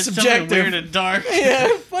 Funny is subjective. Weird and dark.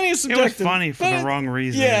 Yeah, funny is It subjective. was funny for the wrong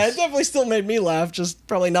reasons. Yeah, it definitely still made me laugh, just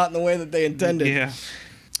probably not in the way that they intended. Yeah.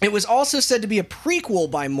 It was also said to be a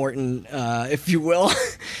prequel by Morton, if you will,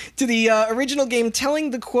 to the original game,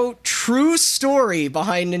 telling the, quote, true story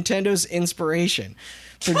behind Nintendo's inspiration.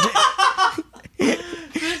 This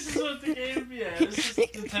is what the game, this is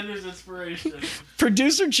Nintendo's inspiration.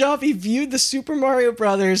 Producer Jaffe viewed the Super Mario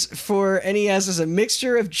Brothers for NES as a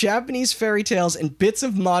mixture of Japanese fairy tales and bits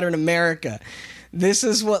of modern America. This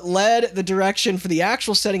is what led the direction for the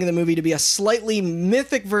actual setting of the movie to be a slightly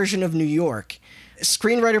mythic version of New York.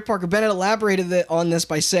 Screenwriter Parker Bennett elaborated on this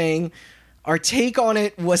by saying, Our take on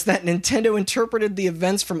it was that Nintendo interpreted the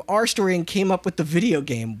events from our story and came up with the video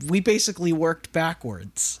game. We basically worked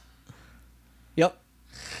backwards. Yep.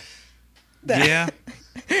 Yeah.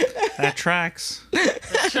 That tracks.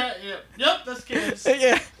 Yep, that's games.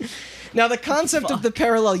 Yeah. Now, the concept of the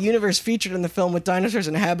parallel universe featured in the film with dinosaurs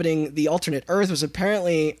inhabiting the alternate Earth was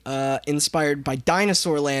apparently inspired by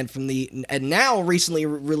Dinosaur Land from the and now recently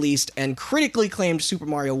released and critically acclaimed Super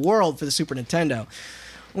Mario World for the Super Nintendo.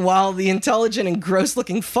 While the intelligent and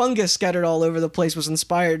gross-looking fungus scattered all over the place was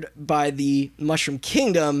inspired by the Mushroom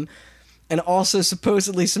Kingdom, and also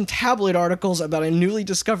supposedly some tabloid articles about a newly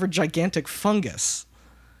discovered gigantic fungus.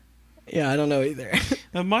 Yeah, I don't know either.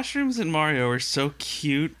 The mushrooms in Mario are so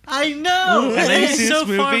cute. I know. And then you It's see so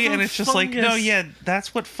this far movie, from and it's just like, no, fungus. yeah,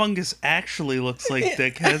 that's what fungus actually looks like,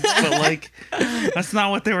 dickheads. But like, that's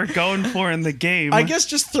not what they were going for in the game. I guess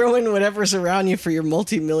just throw in whatever's around you for your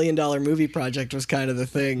multi-million-dollar movie project was kind of the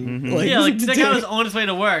thing. Yeah, like that guy was on his way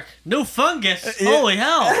to work. No fungus. Holy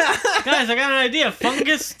hell. Guys, I got an idea.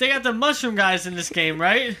 Fungus, they got the mushroom guys in this game,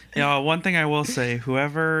 right? Yeah, one thing I will say,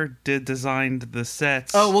 whoever designed the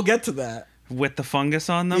sets Oh, we'll get to that. with the fungus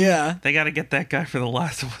on them, Yeah. they got to get that guy for the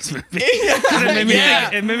Last of Us movie.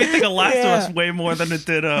 It made me think of Last of Us way more than it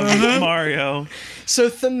did Mario. So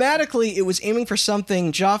thematically, it was aiming for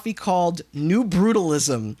something Jaffe called New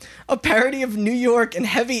Brutalism, a parody of New York and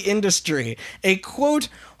heavy industry, a quote,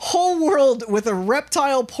 whole world with a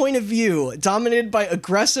reptile point of view, dominated by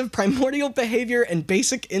aggressive primordial behavior and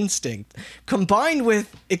basic instinct, combined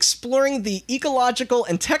with exploring the ecological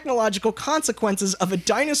and technological consequences of a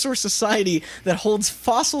dinosaur society that holds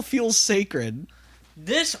fossil fuels sacred.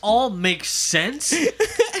 This all makes sense,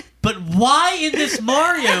 but why in this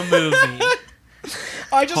Mario movie?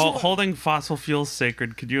 I just Holding fossil fuels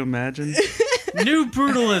sacred, could you imagine? New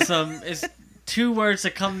brutalism is two words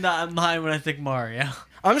that come to mind when I think Mario.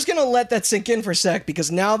 I'm just gonna let that sink in for a sec,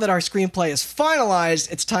 because now that our screenplay is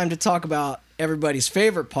finalized, it's time to talk about everybody's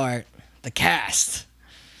favorite part, the cast.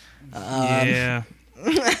 Yeah.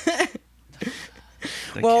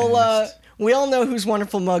 Well, we all know whose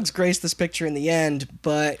wonderful mugs graced this picture in the end,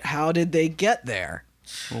 but how did they get there?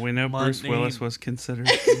 Well, we know Bruce Money. Willis was considered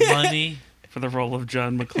Money. for the role of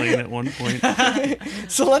John McClane at one point.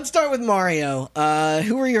 So let's start with Mario.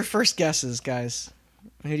 Who were your first guesses, guys?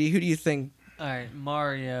 Who do you think? All right,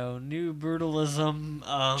 Mario. New brutalism.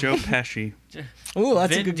 Joe Pesci. Ooh,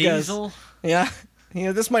 that's a Vin good Diesel. guess.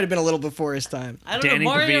 Yeah. This might have been a little before his time. I don't Danny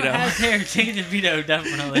know. Mario DeVito. has hair. Danny DeVito,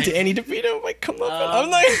 definitely. Danny DeVito might come up. I'm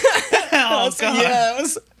Um, like, Oh, God. yeah. It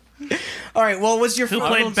was... All right. Well, was your Who fir-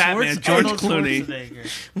 played Arnold Batman? Schwarz- George Arnold Clooney.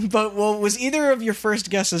 Schwarzenegger. was either of your first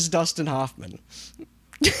guesses Dustin Hoffman?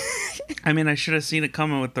 I mean, I should have seen it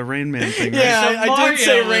coming with the Rain Man thing, right? Yeah. So I did Mario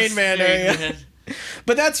say was Rain Man, very yeah. good.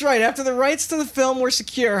 But that's right. After the rights to the film were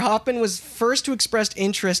secure, Hoffman was first to express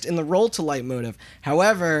interest in the roll-to leitmotif.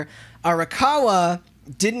 However, Arakawa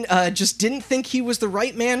didn't think he was the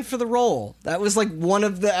right man for the role. That was like one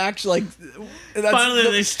of the actual like. That's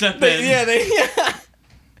Finally, they step in. Yeah.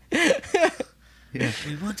 Yeah.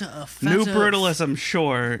 We want a fatter, New brutalism,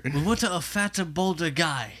 sure. We want a fatter, bolder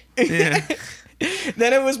guy. Yeah.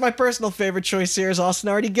 Then it was my personal favorite choice here, as Austin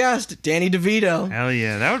already guessed, Danny DeVito. Hell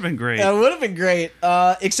yeah, that would have been great. That would have been great,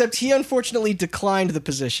 except he unfortunately declined the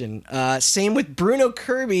position. Same with Bruno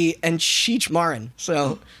Kirby and Cheech Marin.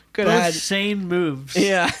 So could Both have had, same moves.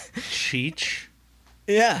 yeah, Cheech.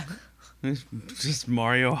 yeah. Just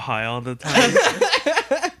Mario high all the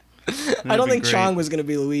time. I don't think Chong was gonna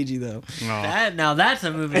be Luigi though. That's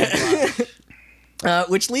a movie. to watch.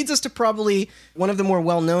 Which leads us to probably one of the more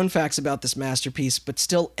well-known facts about this masterpiece, but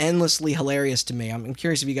still endlessly hilarious to me. I'm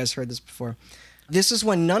curious if you guys heard this before. This is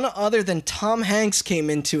when none other than Tom Hanks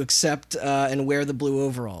came in to accept and wear the blue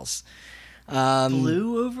overalls.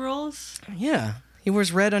 Blue overalls? Yeah, he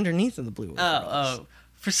wears red underneath of the blue overalls. Oh.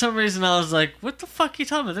 For some reason, I was like, "What the fuck are you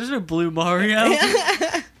talking about? There's no blue Mario."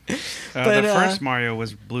 But, the first Mario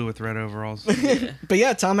was blue with red overalls. But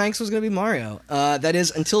yeah, Tom Hanks was going to be Mario. That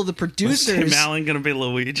is until the Was producers. Tim Allen gonna be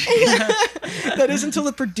Luigi? That is until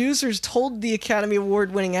the producers told the Academy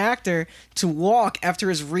Award-winning actor to walk after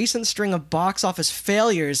his recent string of box office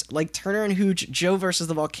failures, like Turner and Hooch, Joe versus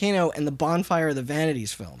the Volcano, and the Bonfire of the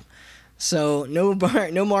Vanities film. So no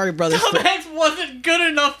Mario Brothers. Tom Hanks wasn't good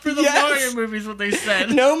enough for the Yes. Mario movies. What they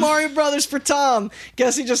said. No Mario Brothers for Tom.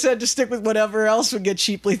 Guess he just had to stick with whatever else would get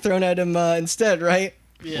cheaply thrown at him instead, right?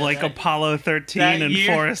 Yeah, like that- Apollo 13 that and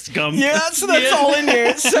year. Forrest Gump. Yeah, so that's Yeah. all in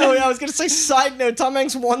here. So I was gonna say, side note, Tom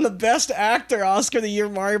Hanks won the Best Actor Oscar the year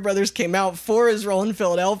Mario Brothers came out for his role in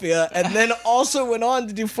Philadelphia, and then also went on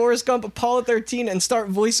to do Forrest Gump, Apollo 13, and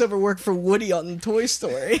start voiceover work for Woody on Toy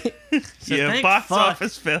Story. So Yeah, thank box fuck.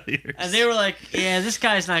 office failures. And they were like, yeah, this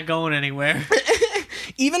guy's not going anywhere.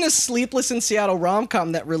 Even a Sleepless in Seattle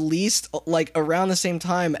rom-com that released like around the same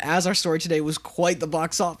time as our story today was quite the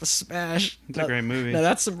box office smash. It's a great movie. Now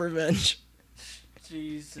that's some revenge.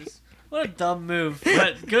 Jesus. What a dumb move.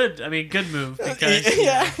 But good. I mean, good move. Because,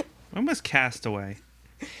 Yeah. When was Castaway?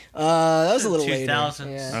 That was a little later.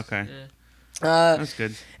 2000s. Yeah. Okay, Uh, that's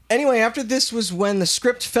good. Anyway, after this was when the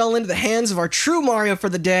script fell into the hands of our true Mario for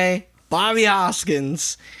the day, Bobby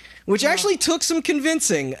Hoskins, which actually took some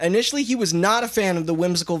convincing. Initially, he was not a fan of the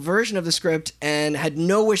whimsical version of the script and had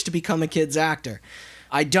no wish to become a kid's actor.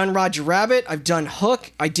 I'd done Roger Rabbit, I've done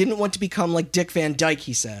Hook, I didn't want to become like Dick Van Dyke,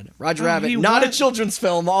 he said. Roger Oh, Rabbit, he not a was- children's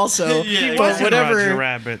film also, Yeah, He yeah. but was in whatever. Roger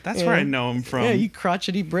Rabbit. That's where Yeah. I know him from. Yeah, you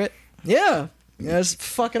crotchety Brit. Yeah, it's a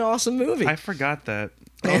fucking awesome movie. I forgot that.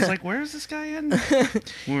 I was like, where is this guy in? When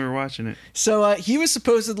we were watching it. So he was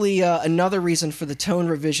supposedly another reason for the tone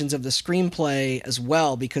revisions of the screenplay as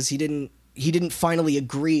well, because he didn't finally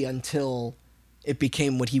agree until it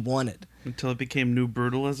became what he wanted. Until it became new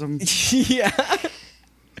brutalism. Yeah.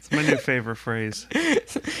 It's my new favorite phrase.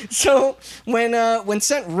 So when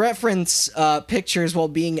sent reference pictures while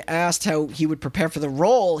being asked how he would prepare for the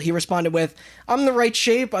role, he responded with, "I'm the right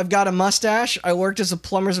shape. I've got a mustache. I worked as a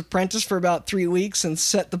plumber's apprentice for about 3 weeks and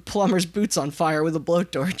set the plumber's boots on fire with a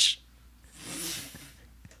blowtorch."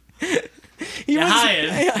 He You was, hired.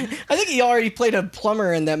 I think he already played a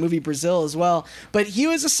plumber in that movie Brazil as well, but he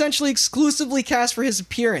was essentially exclusively cast for his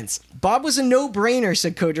appearance. Bob was a no-brainer,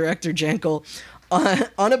 said co-director Jankel.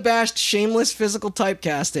 Unabashed, shameless physical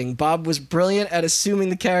typecasting. Bob was brilliant at assuming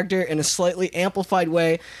the character in a slightly amplified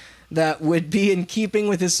way that would be in keeping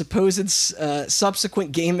with his supposed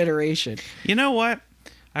subsequent game iteration. You know what?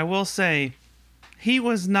 I will say, he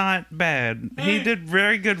was not bad. He did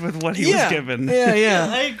very good with what he was given. Yeah, yeah.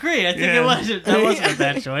 I agree. I think Yeah. that wasn't a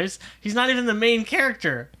bad choice. He's not even the main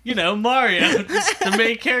character. You know, Mario, the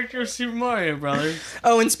main character of Super Mario Brothers.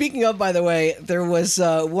 Oh, and speaking of, by the way, there was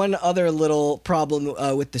one other little problem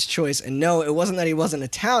with this choice. And no, it wasn't that he wasn't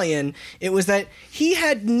Italian. It was that he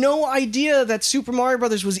had no idea that Super Mario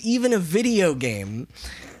Brothers was even a video game.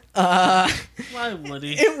 Why would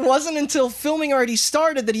he? It wasn't until filming already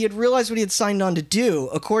started that he had realized what he had signed on to do.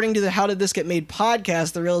 According to the How Did This Get Made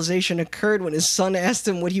podcast, the realization occurred when his son asked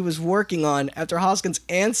him what he was working on. After Hoskins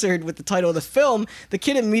answered with the title of the film, the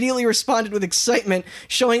kid immediately responded with excitement,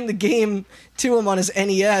 showing the game to him on his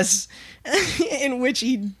NES, in which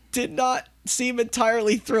he did not seem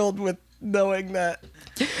entirely thrilled with knowing that.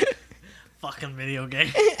 Fucking video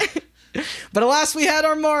game. But alas, we had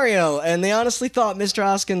our Mario, and they honestly thought Mr.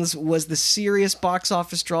 Hoskins was the serious box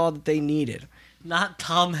office draw that they needed. Not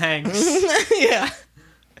Tom Hanks. Yeah.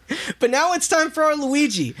 But now it's time for our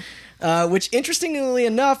Luigi, which, interestingly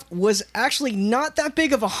enough, was actually not that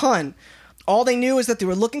big of a hunt. All they knew is that they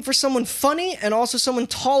were looking for someone funny and also someone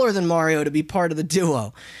taller than Mario to be part of the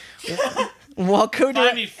duo. While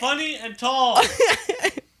Find me funny and tall.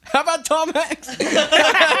 How about Tom Hanks?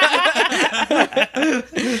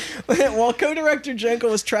 While co-director Jankel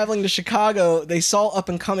was traveling to Chicago, they saw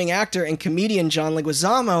up-and-coming actor and comedian John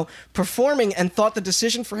Leguizamo performing and thought the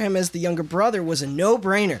decision for him as the younger brother was a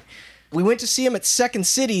no-brainer. We went to see him at Second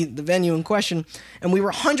City, the venue in question, and we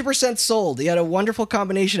were 100% sold. He had a wonderful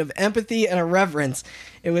combination of empathy and irreverence.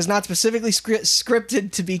 It was not specifically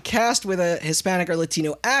scripted to be cast with a Hispanic or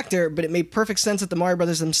Latino actor, but it made perfect sense that the Mario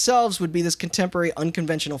Brothers themselves would be this contemporary,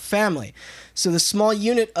 unconventional family. So the small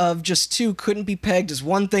unit of just two couldn't be pegged as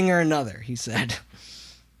one thing or another, he said.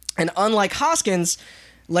 And unlike Hoskins,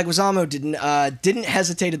 Leguizamo didn't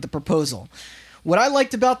hesitate at the proposal. What I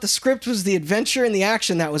liked about the script was the adventure and the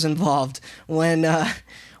action that was involved, when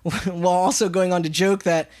while also going on to joke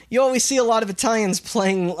that you always see a lot of Italians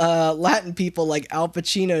playing Latin people like Al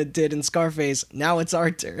Pacino did in Scarface. Now it's our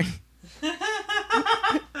turn.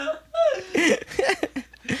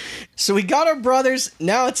 So we got our brothers,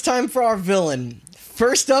 now it's time for our villain.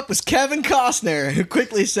 First up was Kevin Costner, who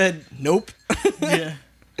quickly said, nope. Yeah.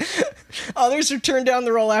 Others who turned down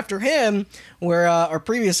the role after him were our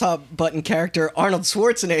previous hot button character, Arnold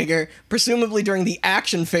Schwarzenegger, presumably during the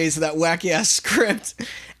action phase of that wacky-ass script,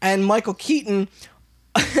 and Michael Keaton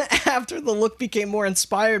after the look became more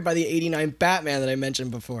inspired by the '89 Batman that I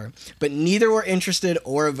mentioned before. But neither were interested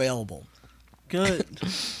or available. good.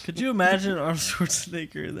 Could you imagine Arnold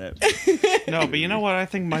Schwarzenegger in that? No, but you know what? I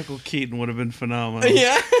think Michael Keaton would have been phenomenal.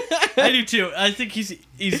 Yeah. I do too. I think he's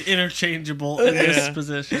interchangeable in this Yeah.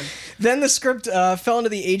 position. Then the script fell into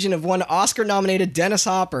the agent of one Oscar-nominated Dennis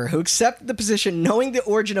Hopper, who accepted the position knowing the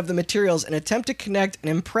origin of the materials and attempt to connect and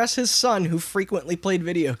impress his son, who frequently played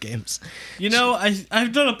video games. You know,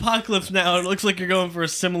 I've done Apocalypse Now, and it looks like you're going for a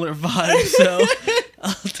similar vibe, so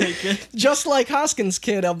I'll take it. Just like Hoskins'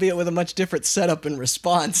 kid, albeit with a much different setup and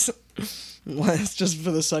response. It's just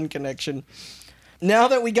for the son connection. Now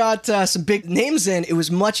that we got some big names in, it was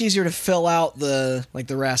much easier to fill out the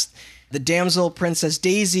rest. The damsel Princess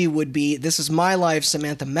Daisy would be This Is My Life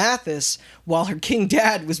Samantha Mathis, while her king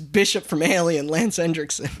dad was Bishop from Alien Lance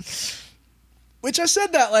Hendrickson. Which I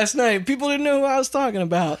said that last night. People didn't know who I was talking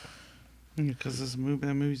about. Because that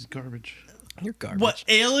movie's garbage. You're garbage. What,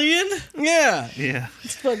 Alien? Yeah. Yeah,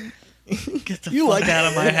 It's fuck- Get the You fuck like out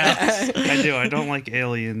of my house. I do. I don't like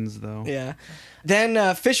aliens though. Yeah.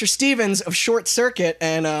 Then Fisher Stevens of Short Circuit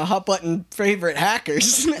and Hot Button favorite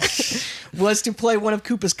Hackers was to play one of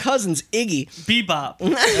Koopa's cousins, Iggy. Bebop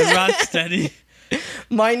and Rocksteady.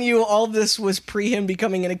 Mind you, all this was pre him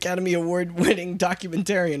becoming an Academy Award-winning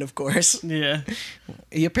documentarian, of course. Yeah.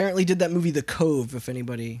 He apparently did that movie The Cove, if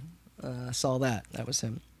anybody saw that. That was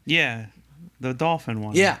him. Yeah, the dolphin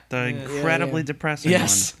one. Yeah. The Yeah. incredibly depressing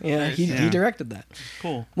Yes. Yeah, he Yeah. directed that. one.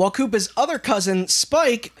 Cool. While Koopa's other cousin,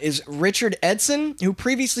 Spike, is Richard Edson, who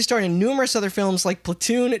previously starred in numerous other films like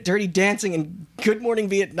Platoon, Dirty Dancing, and Good Morning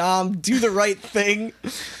Vietnam, Do the Right Thing.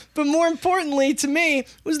 But more importantly, to me,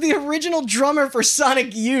 was the original drummer for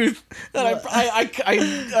Sonic Youth,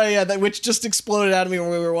 that which just exploded out of me when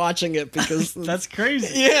we were watching it because That's crazy.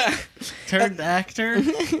 yeah, Turned actor.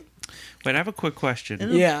 Wait, I have a quick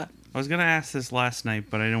question. yeah, I was gonna ask this last night,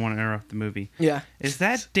 but I didn't want to interrupt the movie. yeah. Is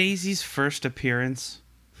that Daisy's first appearance?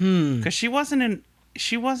 Because she wasn't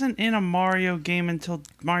in a Mario game until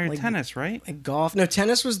Mario Tennis, right? Like golf. No,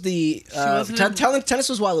 tennis was the. wasn't in- Tennis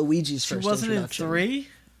was Waluigi's She first wasn't in introduction. 3?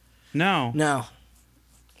 No. No.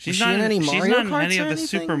 She's she not in any she's Mario not in Karts any or of the anything?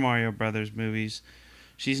 Super Mario Brothers movies.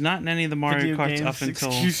 She's not in any of the Mario Video Karts games, up until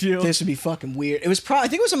excuse you. This would be fucking weird. It was I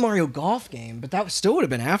think it was a Mario Golf game, but that still would have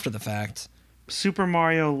been after the fact. Super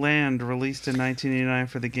Mario Land, released in 1989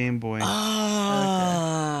 for the Game Boy.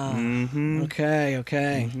 Ah. Mm-hmm. Okay.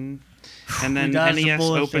 And then dodged a NES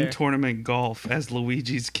bullet Open there. Tournament Golf as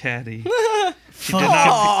Luigi's caddy. Fuck,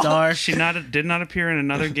 not- dark. She did not appear in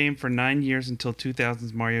another game for 9 years until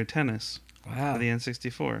 2000's Mario Tennis Wow. for the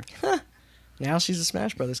N64. Now she's a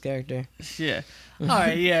Smash Brothers character. Yeah. All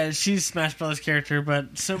right. Yeah, she's Smash Brothers character,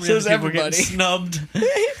 but so many So's other people everybody. getting snubbed.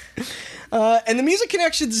 And the music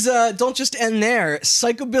connections don't just end there.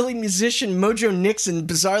 Psychobilly musician Mojo Nixon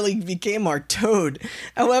bizarrely became our Toad.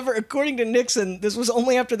 However, according to Nixon, this was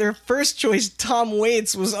only after their first choice, Tom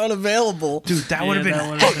Waits, was unavailable. Dude, that would have that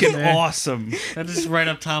been would've been fucking there. awesome. That is right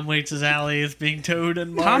up Tom Waits' alley as being Toad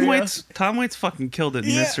and Mario. Tom Waits fucking killed it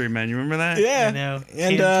in Yeah. Mystery Man. You remember that? Yeah. I know.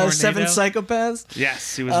 And Team Seven Tornado. Psychopaths.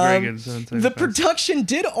 Yes, he was very good. The production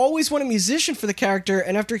did always want a musician for the character,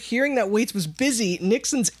 and after hearing that Waits was busy,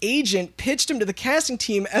 Nixon's agent pitched him to the casting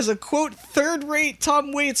team as a, quote, third-rate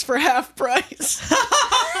Tom Waits for half price,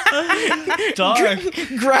 Dark.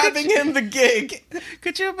 grabbing him the gig.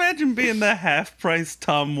 Could you imagine being the half-price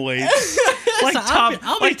Tom Waits? Like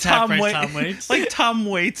I'll be half-price Tom Waits. Like Tom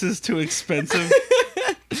Waits is too expensive.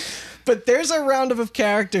 But there's a roundup of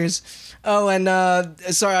characters. Oh, and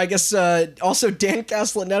sorry, I guess also Dan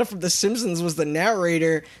Castellaneta from The Simpsons was the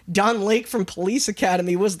narrator. Don Lake from Police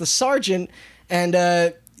Academy was the sergeant, and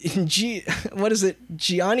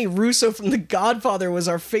Gianni Russo from The Godfather was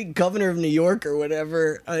our fake governor of New York or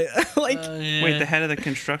whatever. Yeah. Wait, the head of the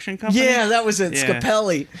construction company? Yeah, that was it. Yeah.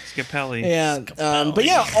 Scapelli. Scapelli. Yeah, but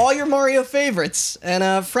yeah, all your Mario favorites.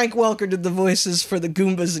 And Frank Welker did the voices for the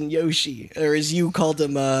Goombas and Yoshi, or as you called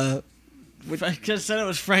him, I just said it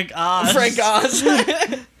was Frank Oz. Frank Oz.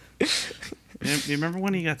 You remember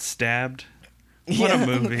when he got stabbed? What Yeah. a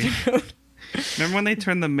movie. Remember when they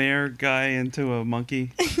turned the mayor guy into a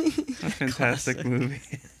monkey? A fantastic movie.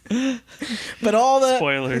 But all the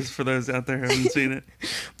Spoilers for those out there who haven't seen it.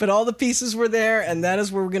 But all the pieces were there, and that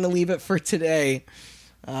is where we're going to leave it for today.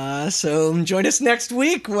 So join us next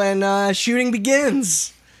week when shooting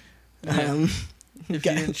begins. If you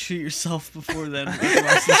didn't shoot yourself before then,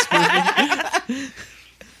 watch this movie.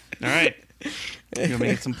 All right. You want me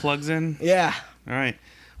to get some plugs in? Yeah. All right.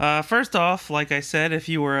 First off, like I said, if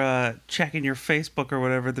you were checking your Facebook or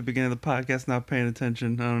whatever at the beginning of the podcast, not paying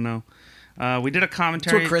attention, I don't know. We did a That's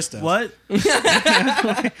commentary. what Chris does. What?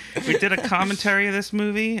 We did a commentary of this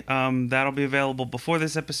movie. That'll be available before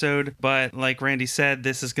this episode. But like Randy said,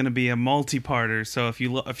 this is going to be a multi-parter. So if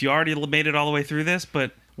you already made it all the way through this,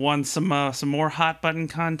 but want some more hot button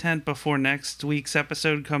content before next week's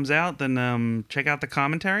episode comes out, then check out the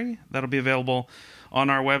commentary. That'll be available on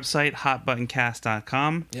our website,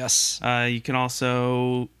 hotbuttoncast.com. Yes. You can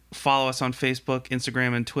also follow us on Facebook,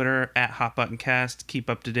 Instagram, and Twitter at HotButtonCast. Keep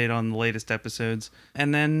up to date on the latest episodes.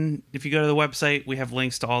 And then if you go to the website, we have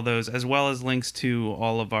links to all those, as well as links to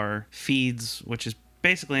all of our feeds, which is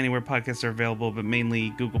basically anywhere podcasts are available, but mainly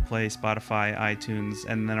Google Play, Spotify, iTunes,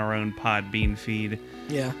 and then our own Podbean feed.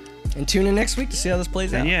 Yeah. And tune in next week to see how this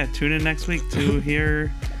plays out. And yeah, tune in next week to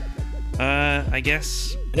hear, I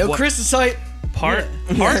guess... No Chris is hype. Part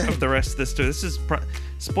of the rest of this story. This is...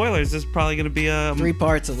 Spoilers, this is probably going to be 3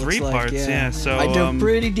 parts, it looks 3 like. parts, yeah. So, I dove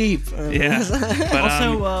pretty deep. Yeah. But,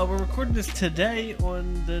 Also, we're recording this today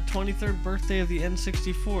on the 23rd birthday of the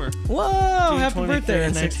N64. Whoa, June happy 23rd, birthday,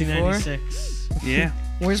 N64. 1996. yeah.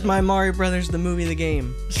 Where's my Mario Brothers, the movie, the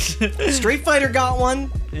game? Street Fighter got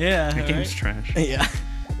one. Yeah. That game's right? trash. Yeah. All I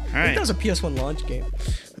think right. that was a PS1 launch game.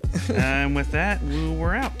 And with that,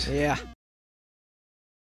 we're out. Yeah.